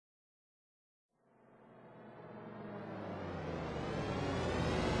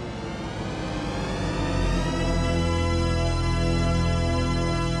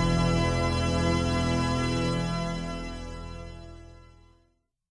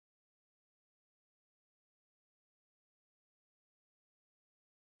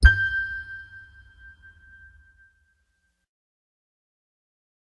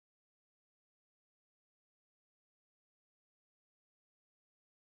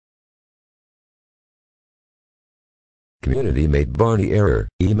Community made Barney error,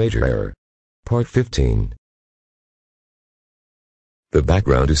 E major error. Part 15. The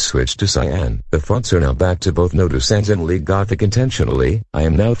background is switched to cyan. The fonts are now back to both Noto Sans and League Gothic intentionally. I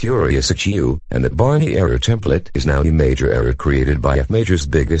am now furious at you, and that Barney error template is now E major error created by F major's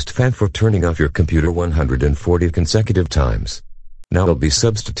biggest fan for turning off your computer 140 consecutive times. Now I'll be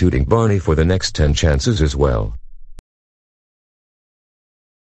substituting Barney for the next 10 chances as well.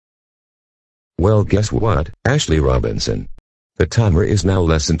 Well, guess what, Ashley Robinson? The timer is now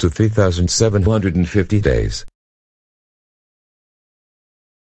lessened to 3,750 days.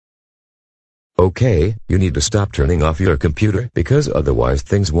 Okay, you need to stop turning off your computer because otherwise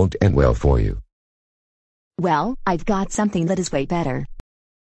things won't end well for you. Well, I've got something that is way better.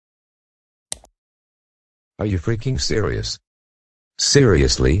 Are you freaking serious?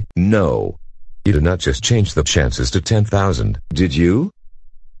 Seriously, no. You did not just change the chances to 10,000, did you?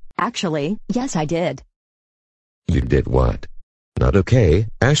 Actually, yes I did. You did what? Not okay,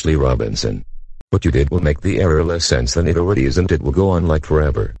 Ashley Robinson. What you did will make the error less sense than it already is, and it will go on like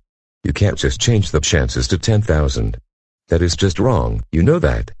forever. You can't just change the chances to 10,000. That is just wrong, you know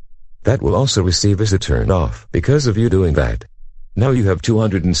that. That will also receive as a turn off because of you doing that. Now you have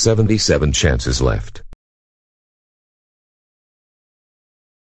 277 chances left.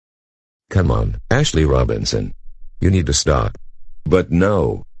 Come on, Ashley Robinson. You need to stop. But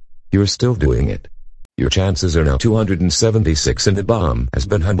no. You're still doing it. Your chances are now 276 and the bomb has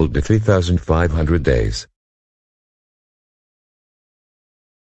been humbled to 3,500 days.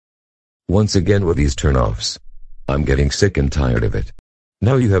 Once again with these turn-offs. I'm getting sick and tired of it.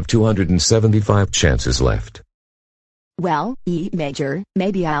 Now you have 275 chances left. Well, E major,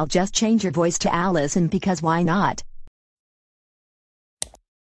 maybe I'll just change your voice to Allison because why not?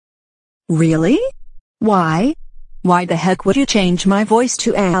 Really? Why? Why the heck would you change my voice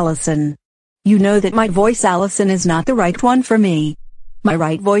to Allison? You know that my voice Allison is not the right one for me. My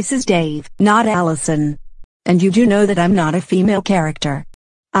right voice is Dave, not Allison. And you do know that I'm not a female character.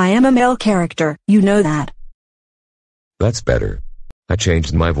 I am a male character, you know that. That's better. I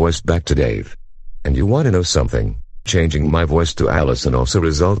changed my voice back to Dave. And you want to know something? Changing my voice to Allison also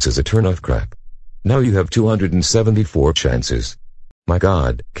results as a turn-off crap. Now you have 274 chances. My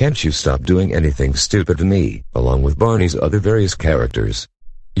God, can't you stop doing anything stupid to me, along with Barney's other various characters?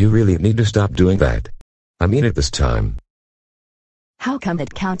 You really need to stop doing that. I mean it this time. How come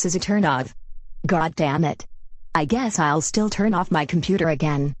it counts as a turn off? God damn it. I guess I'll still turn off my computer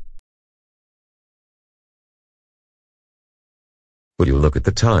again. Will you look at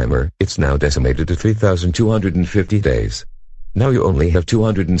the timer? It's now decimated to 3,250 days. Now you only have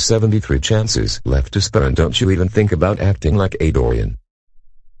 273 chances left to spare, and don't you even think about acting like a Dorian.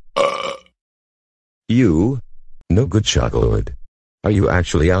 You? No good chocolate. Are you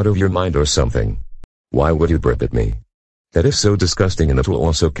actually out of your mind or something? Why would you burp at me? That is so disgusting, and it will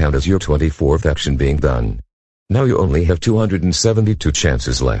also count as your 24th action being done. Now you only have 272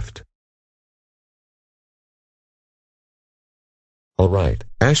 chances left. Alright,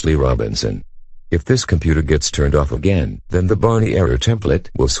 Ashley Robinson. If this computer gets turned off again, then the Barney error template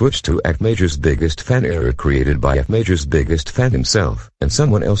will switch to F major's biggest fan error created by F major's biggest fan himself, and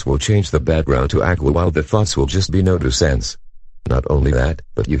someone else will change the background to Aqua while the thoughts will just be Noto Sans. Not only that,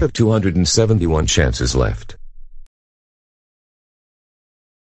 but you have 271 chances left.